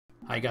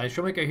Hi guys,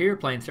 Showmaker here,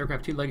 playing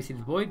StarCraft 2 Legacy of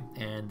the Void,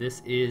 and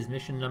this is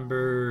mission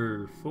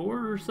number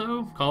 4 or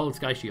so, called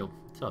Sky Shield.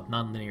 So,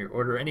 non-linear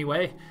order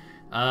anyway.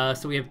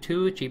 So we have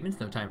 2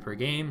 achievements, no time for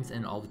games,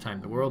 and all the time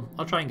in the world.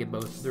 I'll try and get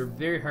both. They're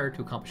very hard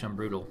to accomplish on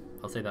Brutal,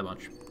 I'll say that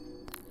much.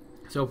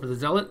 So for the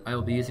Zealot, I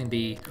will be using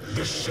the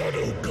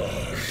Shadow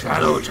Guard.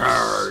 Shadow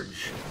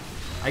Charge!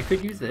 I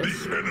could use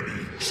this. The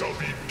enemy shall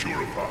be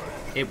purified.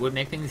 It would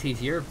make things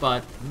easier,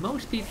 but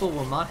most people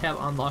will not have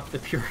unlocked the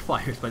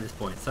Purifiers by this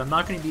point, so I'm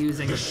not going to be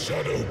using The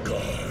Shadow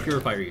Guard.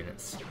 Purifier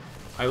units.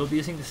 I will be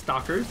using the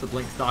Stalkers, the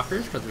Blink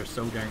Stalkers, because they're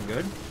so darn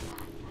good.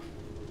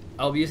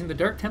 I'll be using the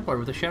Dark Templar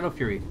with the Shadow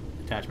Fury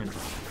attachment,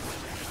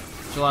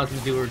 which allows me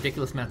to do a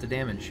ridiculous amount of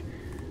damage.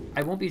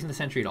 I won't be using the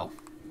Sentry at all.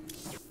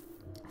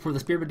 For the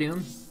Spear of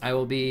Doom, I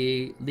will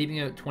be leaving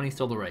out 20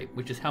 Solar Ray,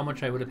 which is how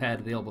much I would have had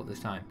available at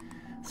this time.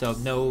 So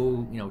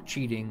no,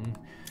 cheating.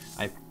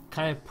 I've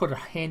kind of put a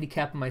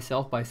handicap on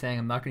myself by saying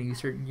I'm not going to use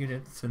certain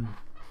units and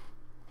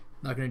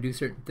not going to do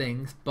certain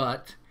things,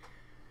 but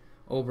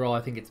overall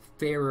I think it's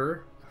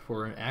fairer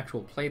for an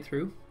actual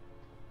playthrough.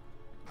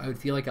 I would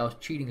feel like I was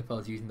cheating if I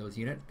was using those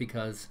units,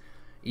 because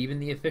even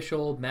the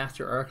official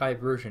Master Archive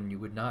version, you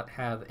would not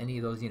have any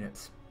of those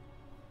units.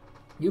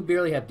 You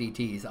barely have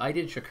DTs. I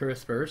did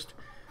Shakuras first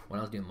when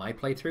I was doing my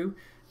playthrough,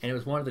 and it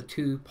was one of the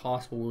 2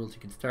 possible worlds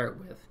you can start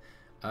with.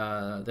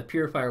 The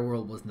Purifier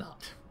world was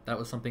not. That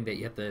was something that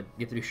you have to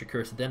do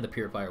Shakuras and then the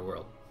Purifier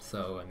world.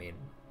 So I mean,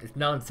 it's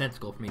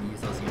nonsensical for me to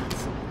use those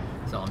units.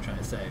 That's all I'm trying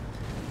to say.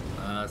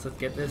 So let's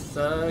get this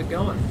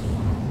going.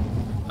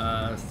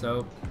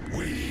 So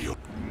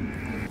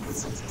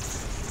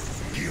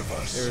Give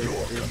us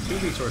there's 2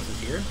 resources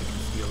here we can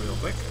steal real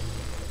quick.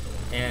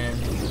 And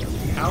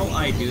how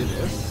I do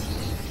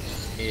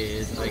this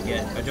is I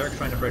get a Dark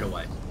Shrine of right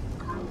away.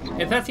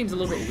 If that seems a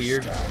little bit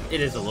weird, it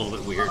is a little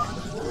bit weird.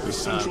 The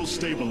central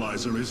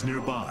stabilizer is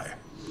nearby.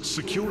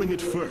 Securing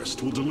it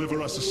first will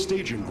deliver us a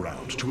staging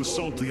ground to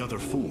assault the other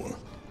 4.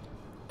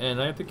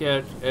 And I have to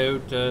get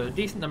out a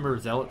decent number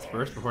of Zealots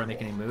first before I make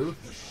any move.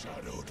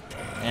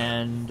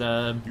 And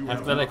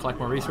after that I collect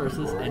more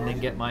resources and then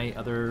get my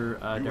other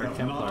Dark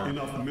Templar.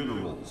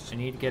 I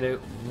need to get out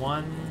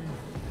 1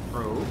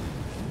 probe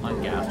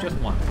on gas, just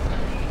 1.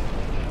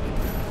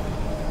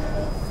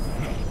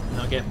 And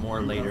I'll get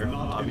more later,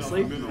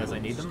 obviously, as I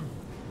need them.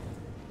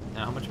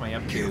 Now, how much am I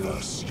up to?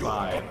 5.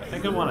 I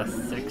think I want a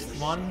 6th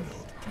one.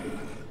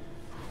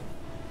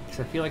 Because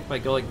I feel like if I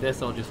go like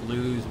this, I'll just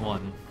lose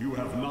 1. You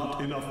have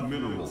not enough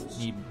minerals.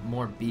 Need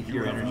more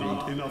beefier energy.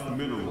 Not enough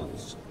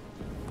minerals.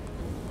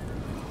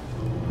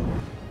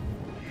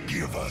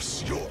 Give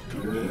us your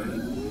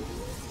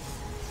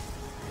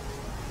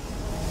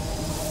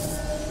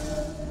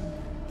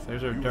So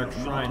there's our Dark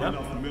Shrine up.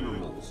 Enough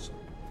minerals.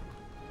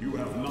 You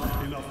have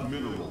not enough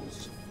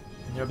minerals.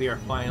 And there'll be our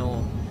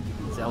final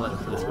Zealot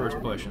for this first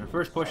push. And the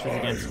first push is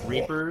against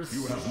Reapers.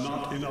 You have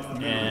not enough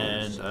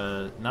minerals.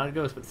 And not a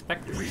Ghost, but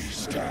Spectres.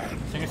 So stand.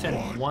 I'm going to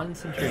send 1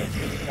 Centurion,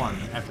 just 1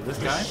 after this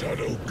guy,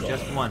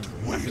 just 1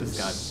 after this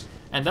guy.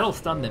 And that'll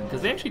stun them,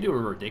 because they actually do a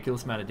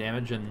ridiculous amount of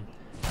damage, and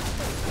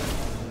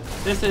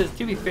this is,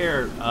 to be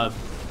fair, a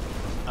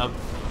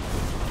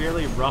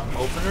fairly rough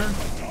opener.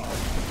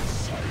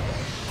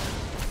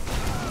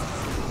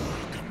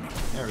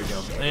 There we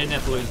go. They didn't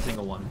have to lose a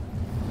single one.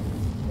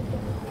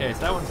 Okay, so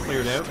that one's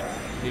cleared out.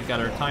 We've got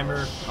our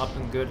timer up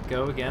and good to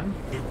go again.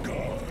 I'm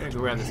gonna go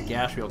grab this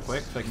gas real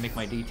quick so I can make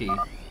my DT.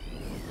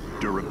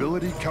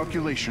 Durability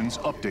calculations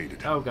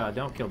updated. Oh god,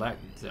 don't kill that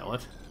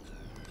Zealot.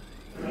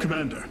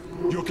 Commander,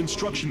 your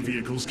construction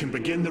vehicles can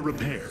begin the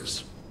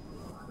repairs.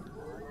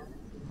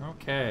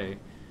 Okay.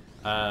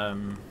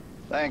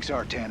 Thanks,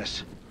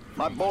 Artanis.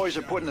 My boys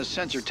are putting a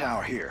sensor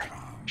tower here.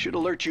 Should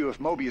alert you if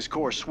Moebius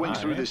core swings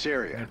through this I'm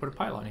area. gonna put a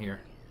pylon here.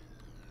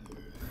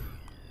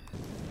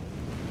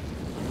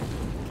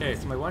 Okay,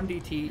 so my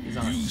 1DT is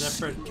on a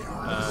separate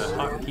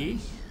hotkey.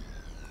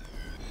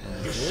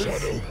 The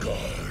Shadow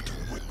Guard.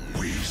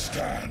 We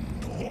stand.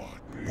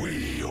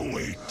 We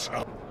await.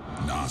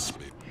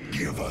 Nasp.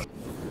 Give us.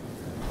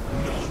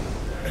 None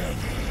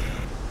ever.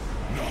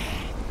 Nah.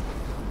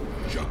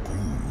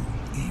 Jakul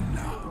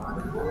Ina.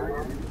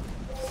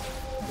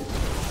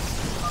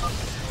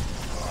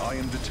 I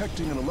am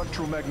detecting an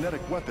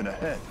electromagnetic weapon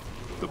ahead.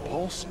 The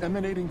pulse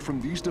emanating from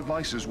these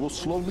devices will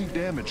slowly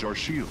damage our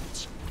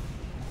shields.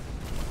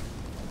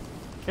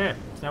 Okay,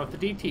 so now with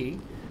the DT,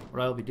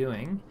 what I'll be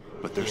doing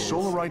But their is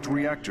solarite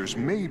reactors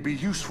may be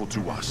useful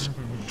to us.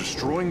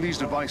 Destroying these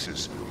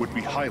devices would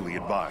be highly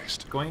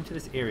advised. going to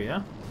this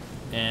area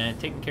and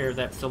taking care of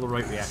that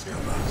solarite reactor.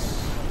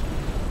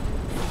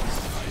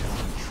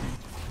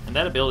 And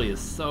that ability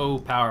is so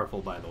powerful,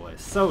 by the way.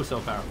 So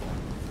powerful.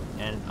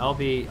 And I'll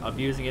be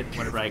abusing it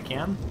whenever I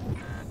can.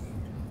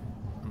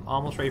 I'm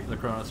almost ready for the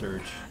Chrono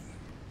Surge.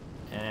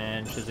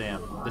 And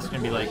Shazam. This is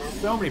going to be like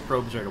so many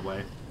probes right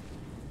away.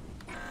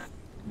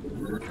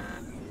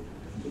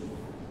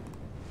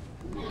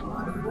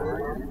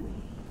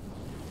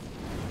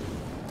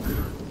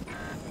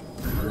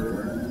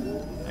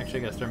 Actually,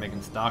 I gotta start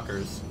making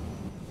Stalkers.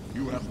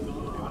 You have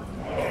not.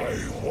 I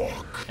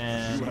walk.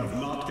 And You have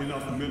not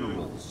enough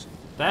minerals.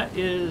 that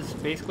is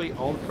basically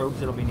all the probes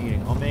that I'll be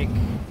needing. I'll make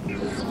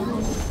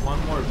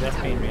one more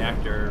Vespine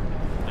reactor.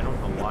 I don't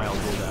know why I'll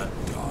do that.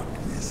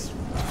 Darkness.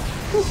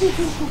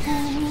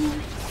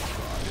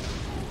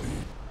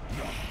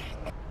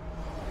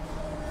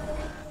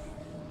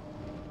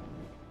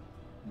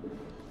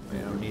 Wait,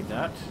 I don't need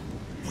that.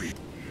 We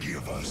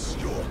give us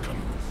your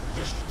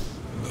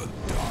the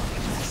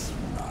darkness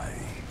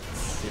night.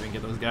 See if we can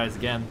get those guys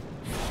again.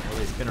 While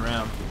they spin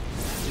around.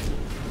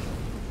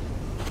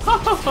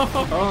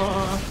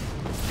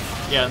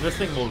 Yeah, this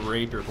thing will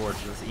rape your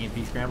forts, this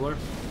EMP scrambler.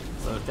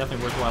 So it's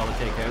definitely worthwhile to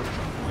take out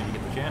when you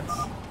get the chance.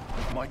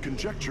 My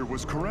conjecture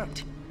was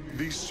correct.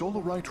 These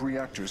solarite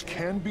reactors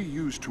can be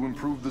used to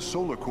improve the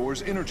solar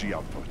core's energy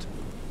output.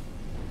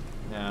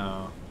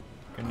 Now,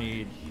 gonna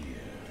need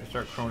to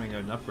start croning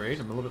an upgrade.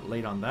 I'm a little bit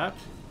late on that.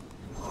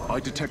 I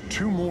detect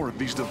 2 more of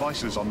these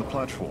devices on the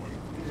platform.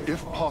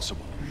 If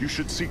possible, you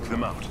should seek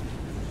them out.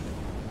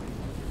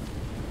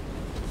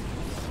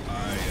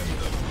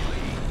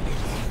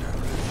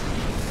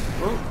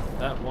 Oh,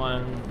 that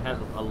one had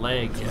a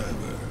leg.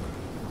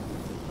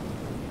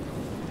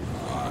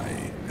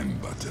 I am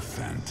but a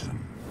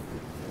phantom.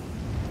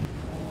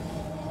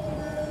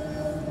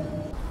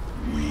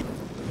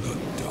 The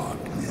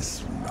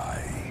darkness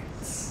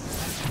rides.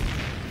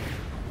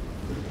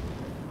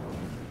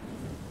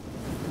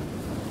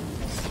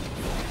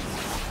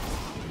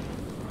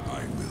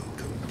 I will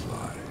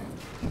comply.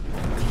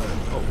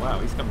 Oh wow,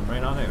 he's coming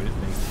right on out, isn't he?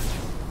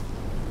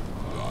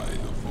 By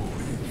the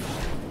void.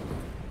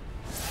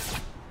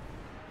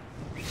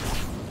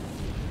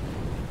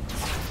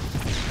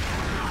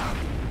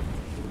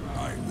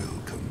 I will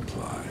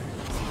comply.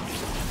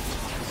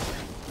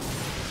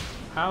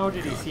 How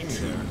did he see me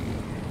there?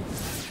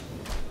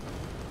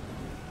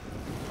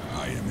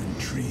 I am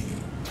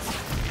intrigued.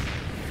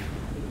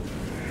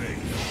 They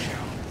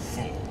shall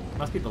fall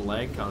Must be the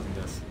lag causing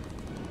this.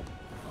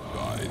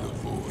 by the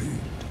void.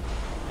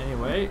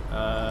 Anyway,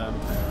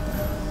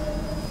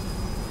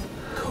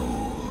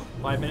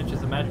 5 minutes is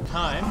the magic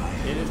time.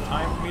 It is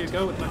time for me to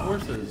go with my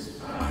horses.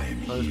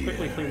 So let's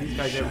quickly clear these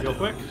guys out real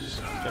quick. I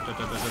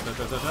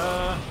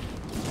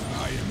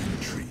am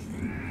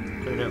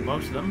intrigued. Cleared out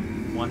most of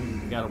them.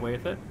 One got away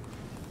with it.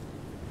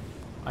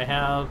 I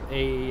have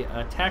a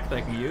attack that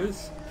I can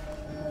use.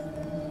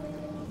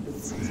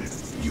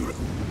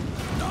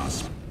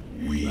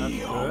 We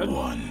That's are good.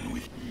 one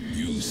with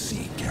you.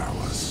 Seek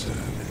our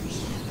service.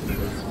 I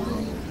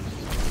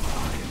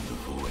am the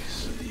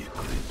voice of the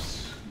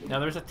eclipse. Now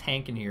there's a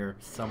tank in here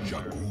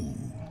somewhere.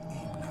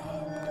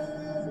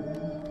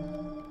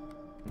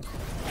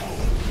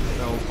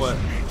 So we'll put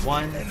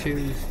 1,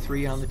 2,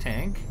 3 on the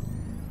tank,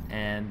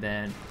 and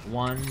then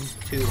 1,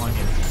 2 on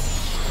him.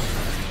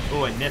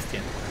 Oh, I missed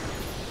him.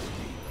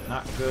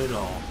 Not good at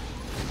all.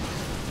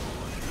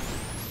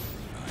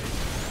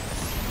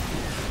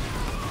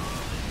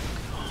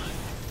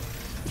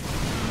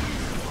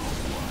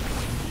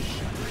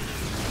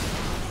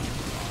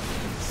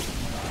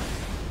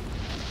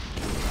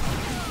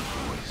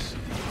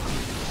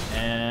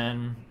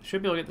 And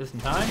should be able to get this in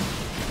time.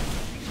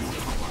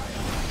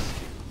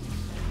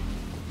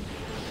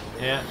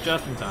 Yeah,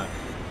 just in time.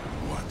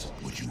 What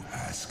would you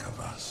ask of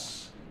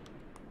us?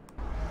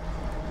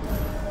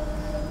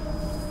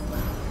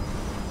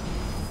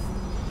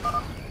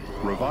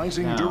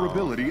 Revising Now.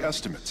 durability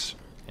estimates.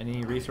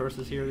 Any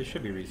resources here? There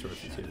should be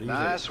resources here. These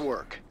Nice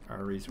work.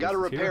 are resources Got a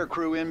repair here.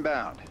 crew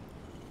inbound.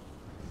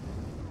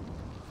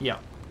 Yeah.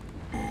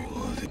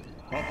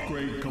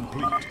 Upgrade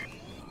complete.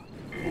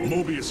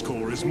 Moebius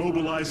Corps is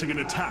mobilizing an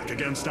attack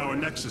against our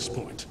nexus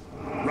point.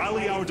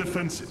 Rally our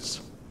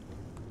defenses.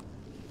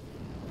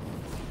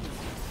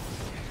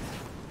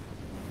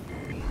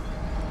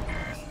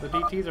 The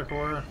DTs are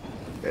for...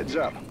 Heads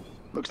up.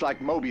 Looks like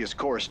Moebius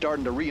Corps is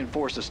starting to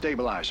reinforce the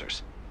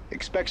stabilizers.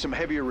 Expect some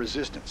heavier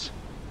resistance.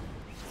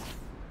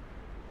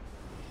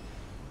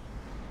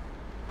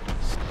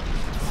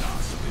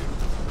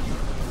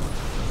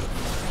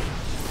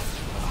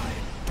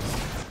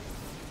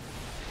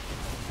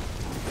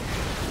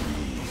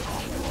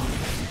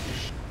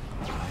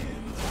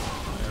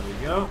 There we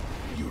go.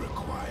 You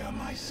require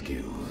my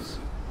skills.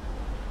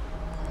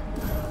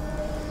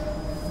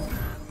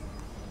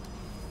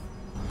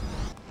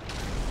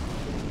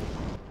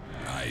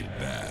 I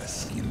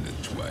bask in the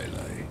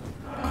twilight.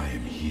 I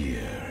am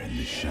here in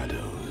the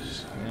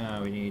shadows.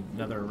 Now we need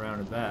another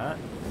round of that.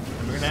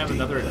 And we're gonna have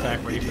another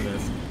attack ready for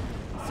this.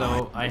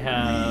 So I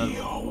have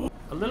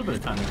a little bit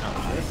of time to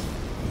accomplish this.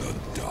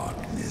 The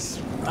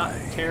darkness Not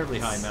rides. terribly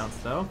high amounts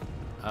though.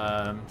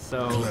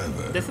 So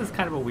Clever. this is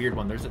kind of a weird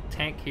one. There's a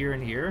tank here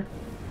and here.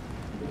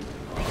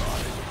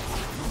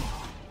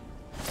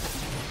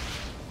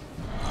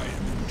 I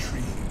am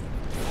intrigued.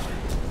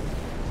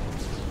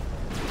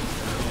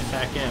 I'm gonna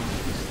attack him.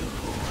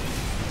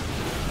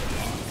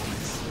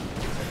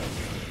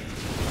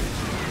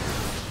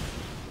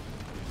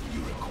 You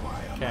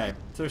require Okay,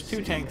 so there's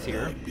 2 tanks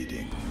here.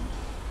 bidding.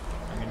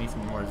 I'm gonna need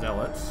some more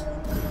zealots.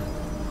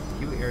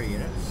 2 area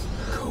units.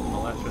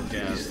 All that sort of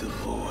jazz. The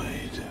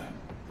void.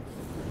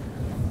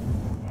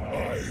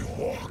 I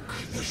walk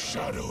the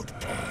shadowed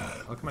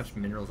path. Look how much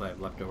minerals I have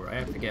left over. I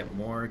have to get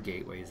more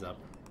gateways up.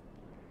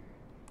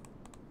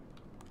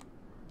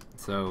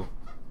 So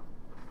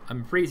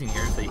I'm freezing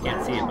here, so you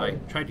can't see it, but I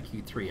tried to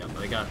queue 3 up,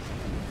 but I got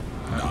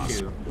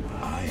 2.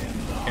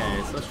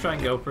 Okay, so let's try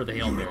and go for the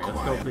Hail Mary. Let's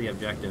go for the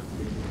objective.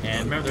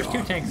 And remember, there's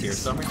 2 tanks here,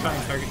 so I'm going to try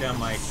and target down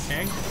my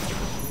tank.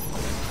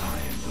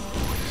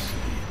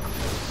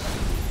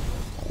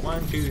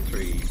 1, 2,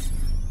 3.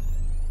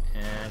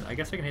 And I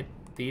guess I can hit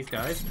these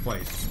guys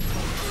twice.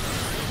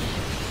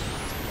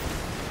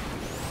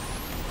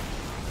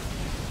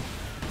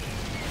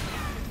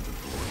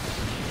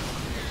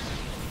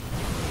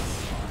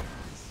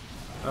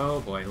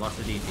 Oh boy, lost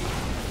the DT.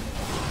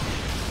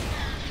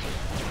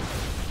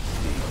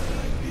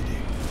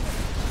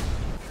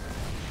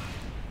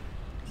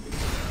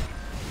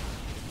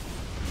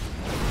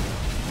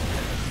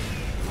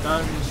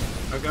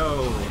 Guns, a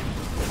go!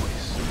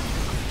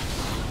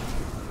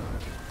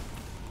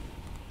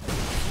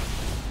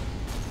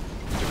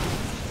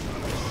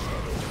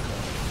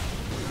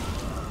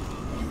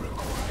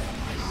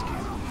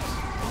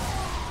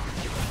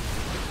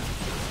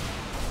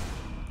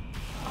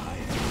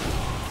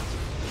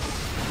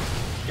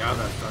 God,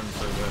 that stunn's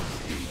so good.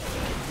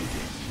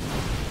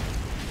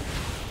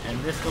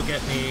 And this will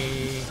get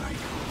me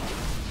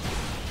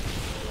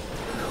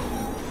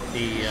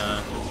the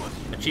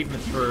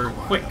achievements for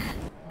quick,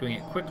 doing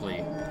it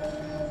quickly, I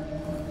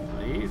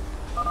believe.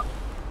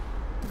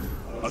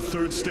 A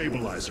third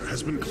stabilizer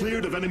has been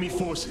cleared of enemy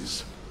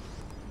forces.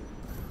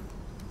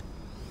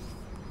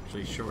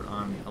 Actually short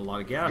on a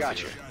lot of gas.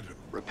 Gotcha. Here.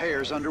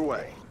 Repairs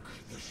underway.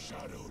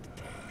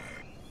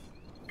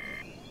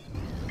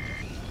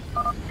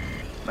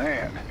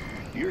 Man,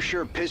 you're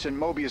sure pissing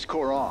Moebius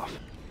Corps off.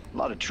 A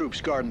lot of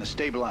troops guarding the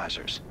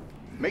stabilizers.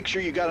 Make sure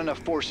you got enough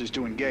forces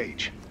to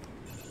engage.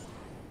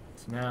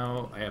 So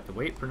now I have to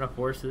wait for enough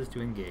forces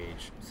to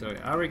engage. So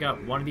I already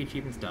got one of the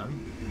achievements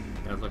done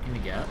that I was looking to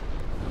get.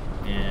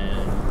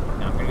 And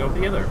now I'm going to go for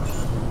the other.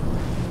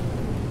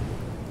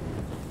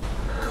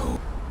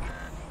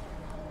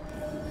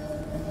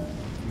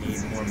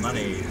 Need more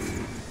money.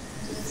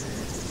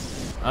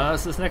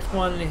 So this next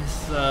one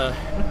is not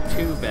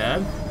too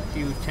bad. A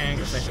few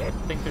tanks. I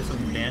think there's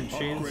some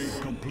banshees.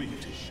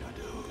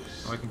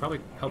 Oh, I can probably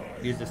help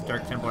use this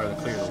Dark Templar to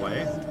clear the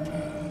way.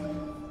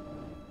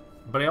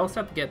 But I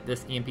also have to get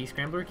this EMP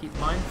Scrambler, keep in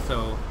mind,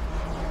 so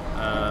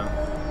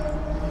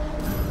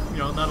you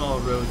know, not all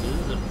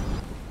roses and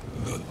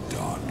the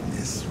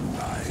darkness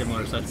rises.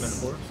 Similar such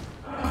metaphors.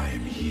 I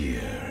am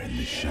here in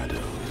the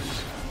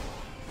shadows.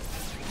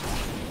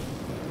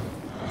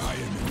 I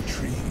am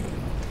intrigued.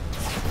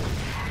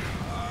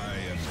 I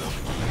am the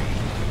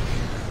flame of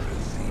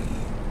Terrans.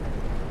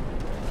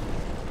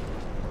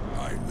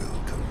 I will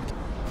come.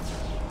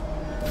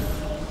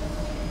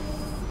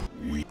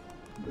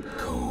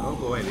 Oh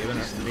boy, we have an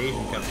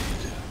invasion coming.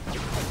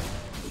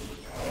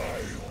 I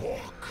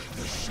walk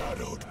the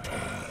shadowed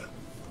path.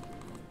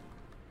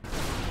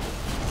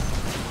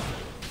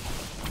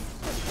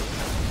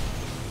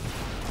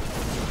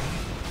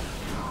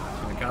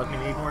 It's gonna cause me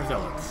to need more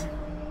zealots.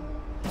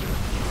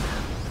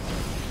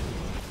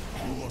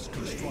 You must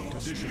construct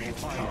additional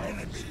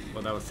pylons.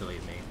 Well, that was silly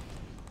of me.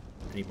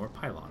 I need more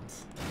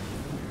pylons.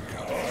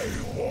 I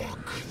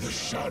walk the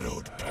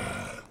shadowed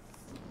path.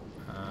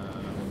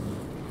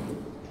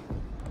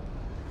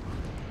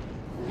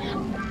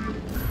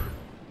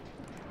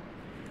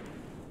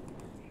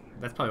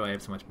 That's probably why I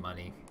have so much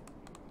money.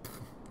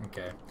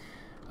 Okay.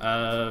 So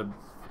I'm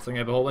gonna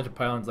have a whole bunch of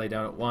pylons laid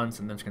down at once,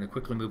 and then just gonna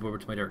quickly move over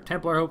to my Dark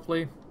Templar,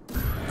 hopefully.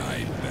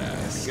 I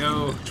bask in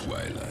the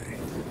twilight.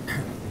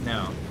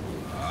 Now.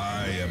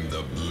 I am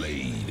the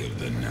blade of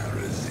the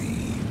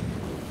Narazim.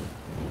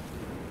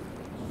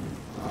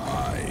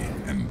 I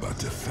am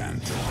but a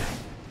phantom.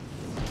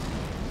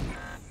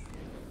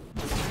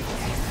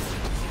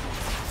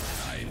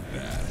 I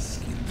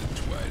bask in the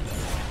twilight.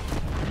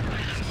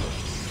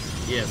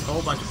 Yes, a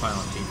whole bunch of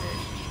pylons being made.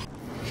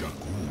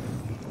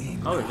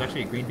 Oh, there's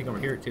actually a green thing over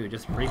here too,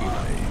 just preview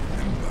them.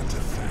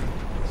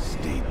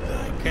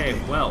 Okay,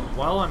 well,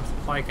 while I'm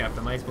supply capped,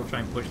 I might as well try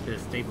and push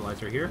this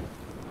stabilizer here.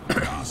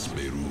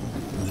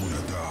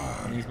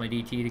 Use my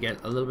DT to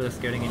get a little bit of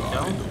scouting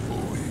intel.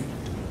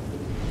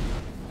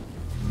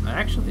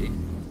 Actually, I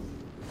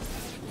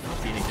don't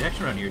see any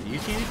detection around here. Do you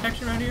see any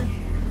detection around here?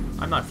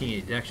 I'm not seeing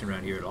any detection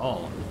around here at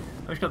all.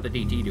 I just got the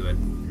DT to it.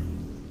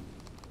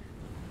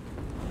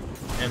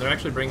 And they're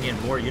actually bringing in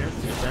more units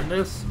to defend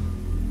this.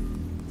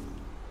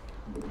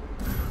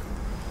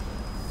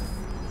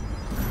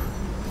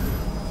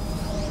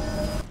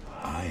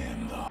 I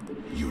am the...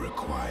 You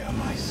require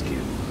my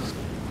skills.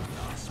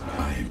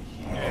 I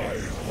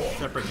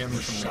separate him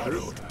from the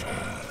group.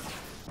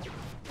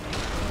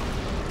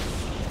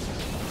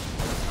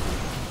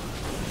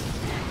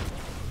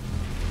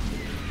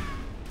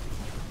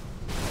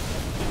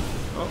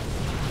 Oh,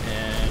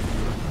 and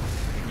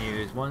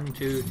use 1,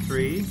 2,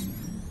 3,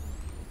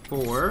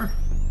 4,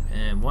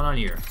 and 1 on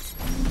here.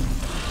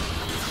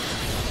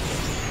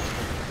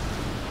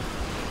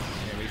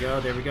 go,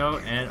 there we go.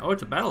 And, oh,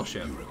 it's a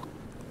battleship.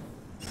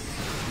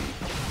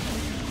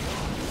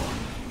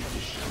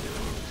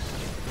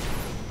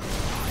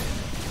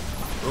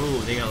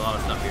 Oh, they got a lot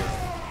of stuff here.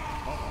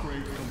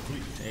 Upgrade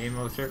complete. They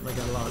most certainly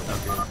got a lot of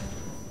stuff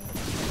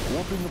here.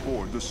 Warping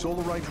aboard the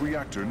Solarite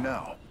reactor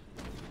now.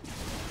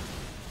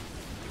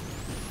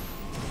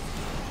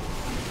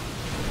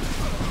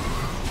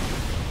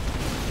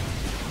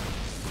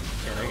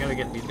 Yeah, I gotta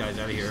get these guys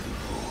out of here.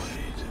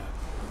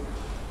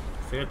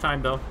 Still got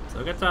time, though.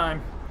 Still got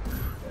time.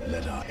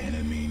 Let our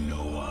enemy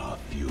know our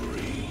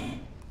fury.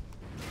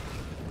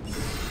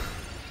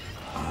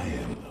 I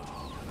am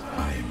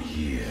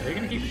here. Are they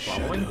gonna keep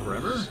following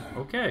forever?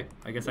 Okay,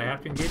 I guess I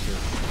have to engage this.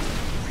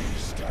 We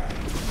stand.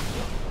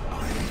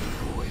 I am the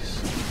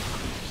voice.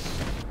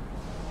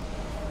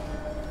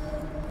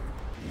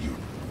 You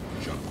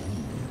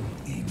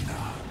Jagun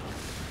Ina.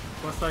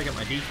 Plus, I got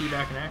my DT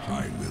back in action.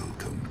 I will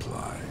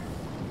comply.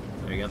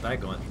 So I got that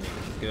going for me,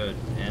 which is good.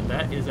 And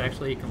that is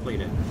actually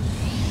completed.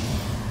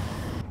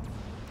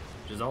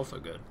 Which is also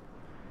good.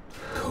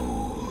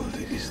 Cold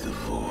is the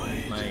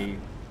void.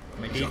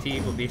 My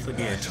DT will basically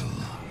be it. Battle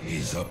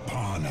is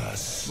upon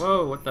us.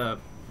 Whoa, what the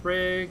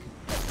frig?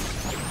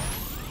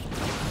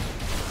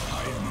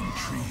 I am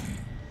intrigued.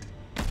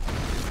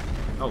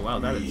 Oh wow,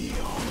 that is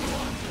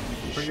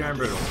pretty darn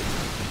brutal.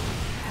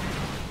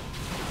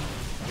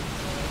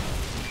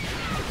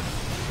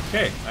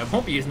 Okay, I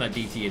won't be using that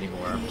DT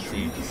anymore. Let's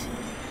see.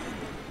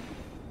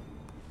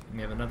 We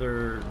have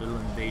another little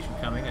invasion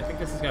coming. I think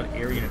this has got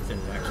air units in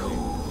it, actually.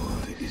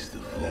 Cold is the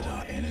void. Let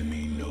our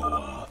enemy know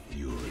our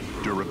fury.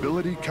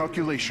 Durability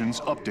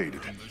calculations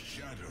updated. The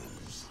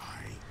shadows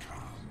I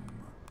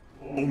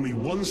come. Only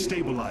one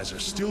stabilizer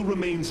still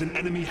remains in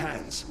enemy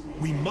hands.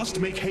 We must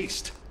make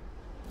haste.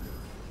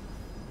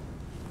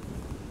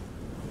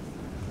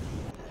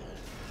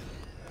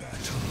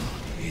 Battle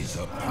is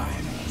upon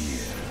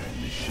here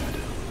in the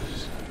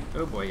shadows.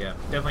 Oh boy, yeah.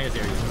 Definitely has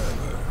air units.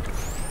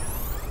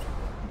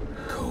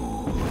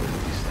 Cold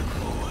is the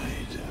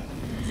void.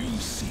 You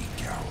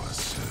seek our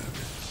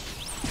service.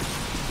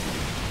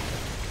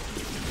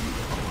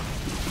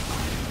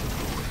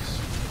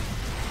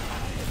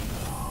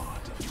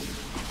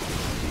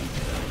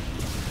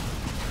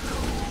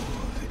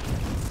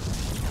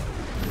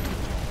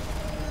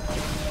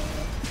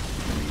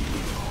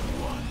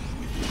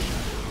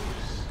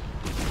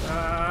 I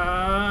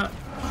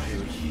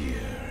am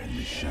here in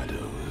the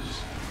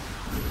shadows.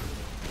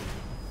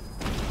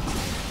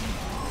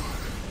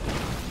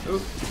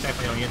 Oop,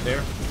 definitely don't get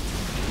there.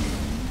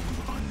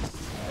 I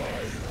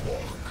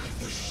walk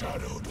the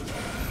shadowed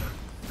path.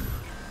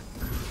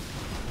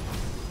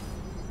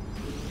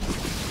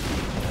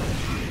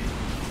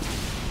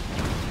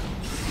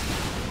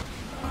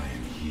 I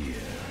am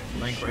here.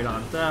 Link right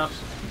on top.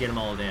 Get them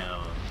all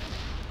down.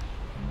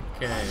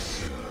 Okay.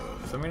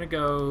 So I'm gonna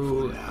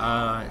go,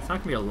 it's not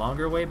gonna be a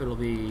longer way, but it'll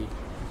be,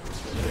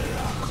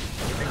 I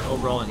think,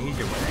 overall an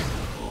easier way.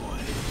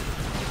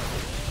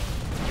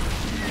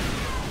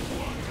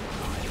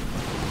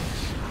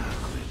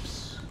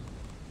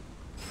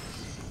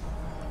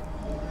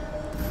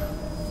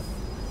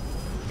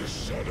 The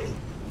shadow.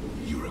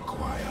 You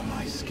require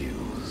my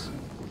skills.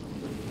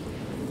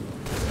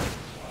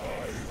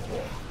 I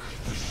walk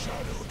the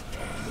shadowed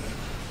path.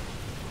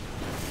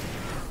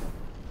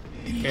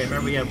 Okay,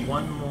 remember we have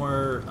one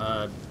more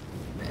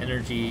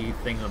energy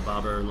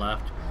thingamabobber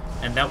left,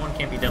 and that one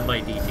can't be done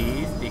by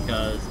DTs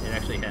because it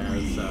actually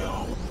has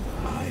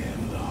I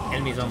am the heart.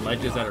 enemies on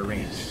ledges that are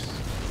ranged.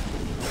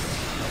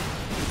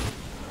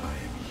 I am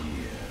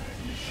here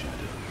in the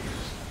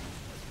shadows.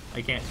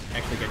 I can't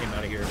actually get him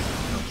out of here.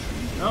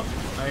 Nope,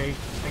 I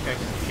think I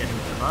can get him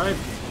to survive.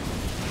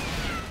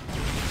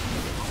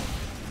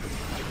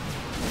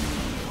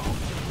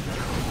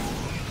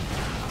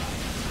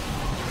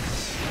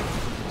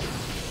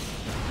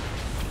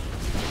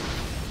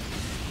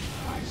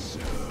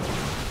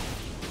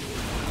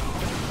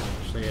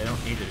 Actually, I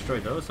don't need to destroy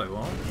those, so I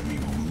won't.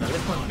 Now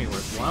this one's be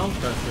worthwhile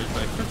because there's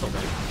a crystal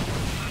there.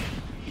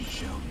 It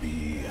shall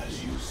be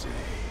as you say.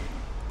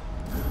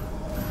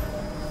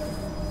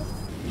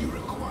 You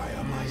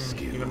require my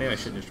skill. Even maybe I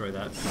should destroy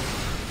that.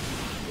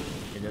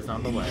 It is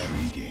on the way.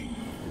 Intriguing.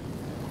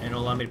 And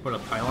it'll allow me to put a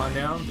pylon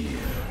down. Here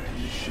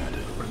in the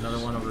shadows. Put another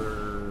one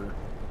over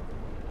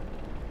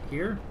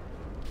here,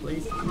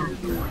 please. Please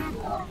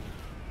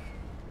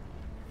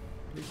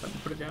let me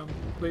put it down,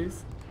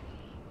 please.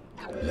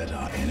 Let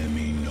our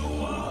enemy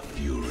know our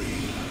fury.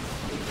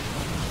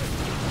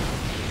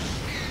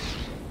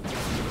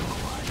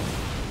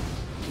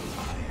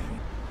 I am.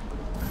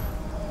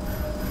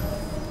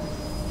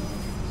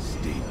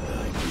 State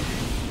thy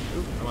bidding.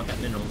 Oop, I want that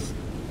minerals.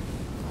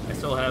 I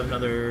still have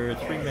another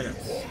 3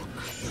 minutes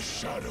The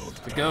shadowed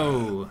to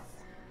go.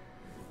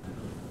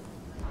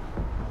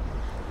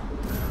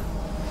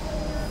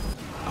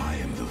 I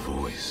am the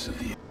voice of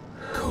the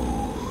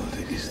cold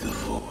is the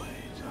void.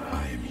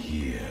 I am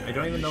here. I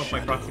don't even know if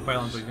my proxy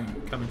pylons will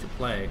even come into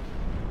play.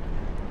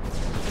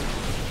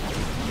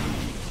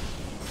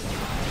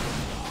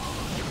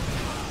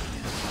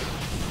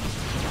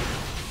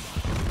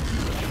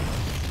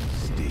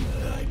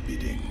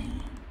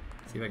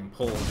 See if I can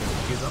pull and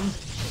use them.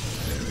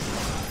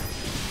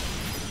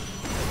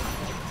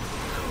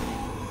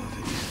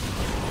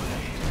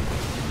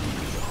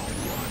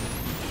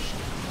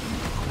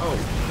 Oh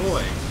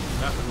boy,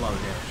 that was a lot of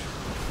damage.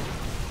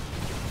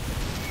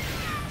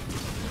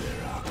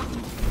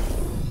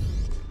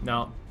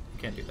 No,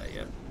 can't do that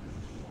yet.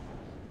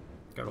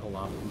 Gotta hold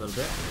off a little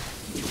bit.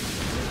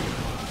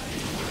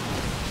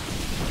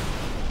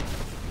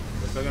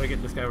 Still gotta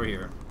get this guy over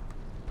here.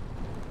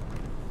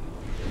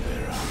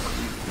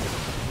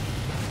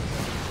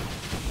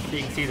 So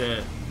you can see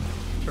the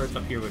turrets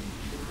up here would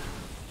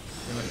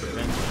pretty much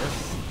prevent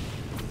this.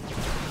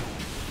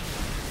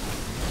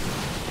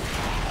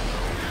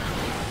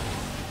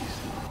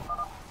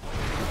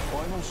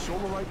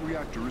 Solarite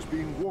reactor is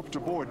being warped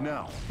aboard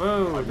now.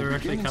 Whoa, they're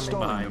actually coming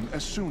installing behind. them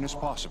as soon as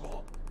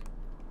possible.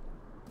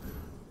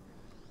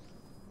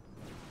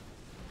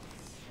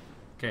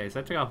 Okay,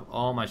 so I took off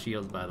all my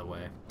shields, by the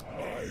way.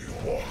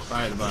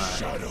 By the by.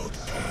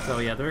 So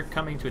yeah, they're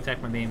coming to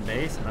attack my main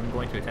base, and I'm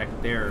going to attack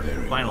their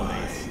final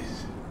base.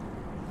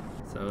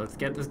 So let's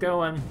get this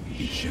going.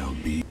 He shall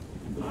be.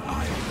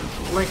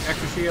 Blink,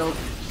 extra shield,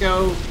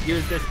 go!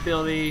 Use this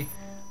ability.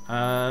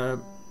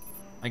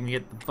 I can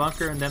get the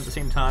bunker and them at the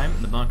same time,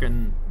 and the bunker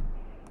and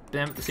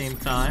them at the same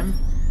time,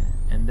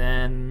 and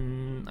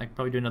then I can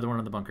probably do another one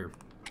on the bunker.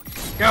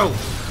 Go!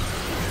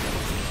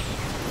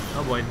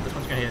 Oh boy, this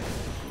one's gonna hit.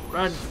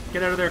 Run!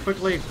 Get out of there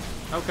quickly!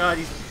 Oh god,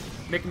 he's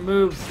making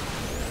moves!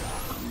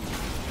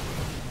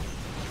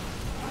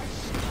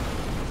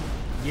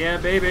 Yeah,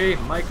 baby!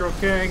 Micro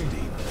King!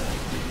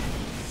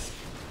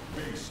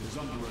 Base is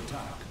under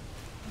attack.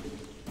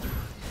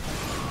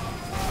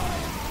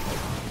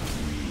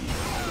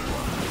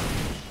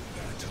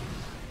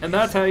 And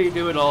that's how you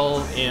do it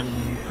all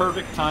in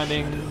perfect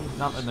timing,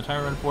 not in the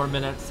timer in 4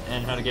 minutes,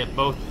 and how to get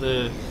both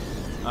the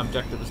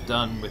objectives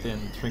done within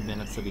 3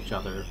 minutes of each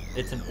other.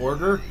 It's an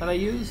order that I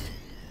used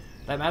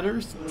that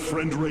matters.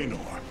 Friend Raynor,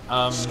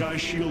 Sky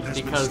Shield has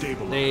been Because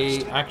stabilized.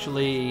 they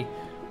actually,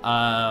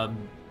 like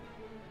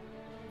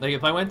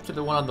if I went to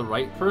the one on the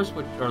right first,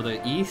 which, or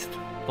the east,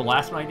 the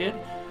last one I did,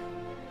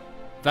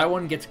 that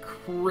one gets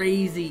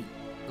crazy.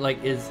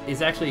 Like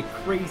is actually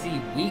crazy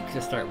weak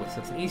to start with, so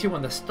it's an easier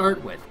one to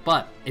start with,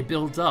 but it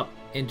builds up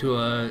into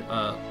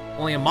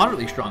only a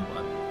moderately strong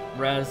one.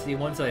 Whereas the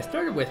ones that I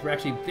started with were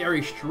actually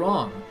very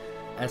strong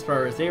as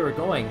far as they were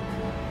going,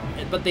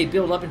 but they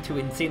build up into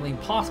insanely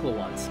impossible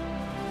ones.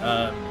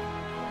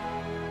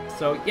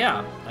 So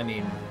yeah, I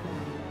mean,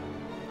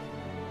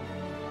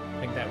 I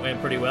think that went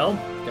pretty well.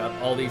 Got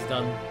all these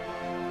done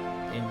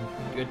in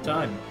good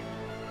time.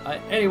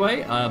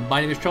 Anyway,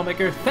 my name is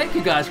Trollmaker. Thank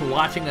you guys for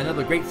watching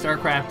another great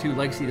StarCraft 2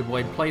 Legacy of the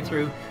Void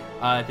playthrough.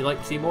 If you'd like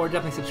to see more,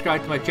 definitely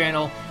subscribe to my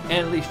channel,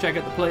 and at least check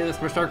out the playlist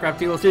for StarCraft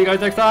 2. We'll see you guys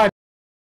next time!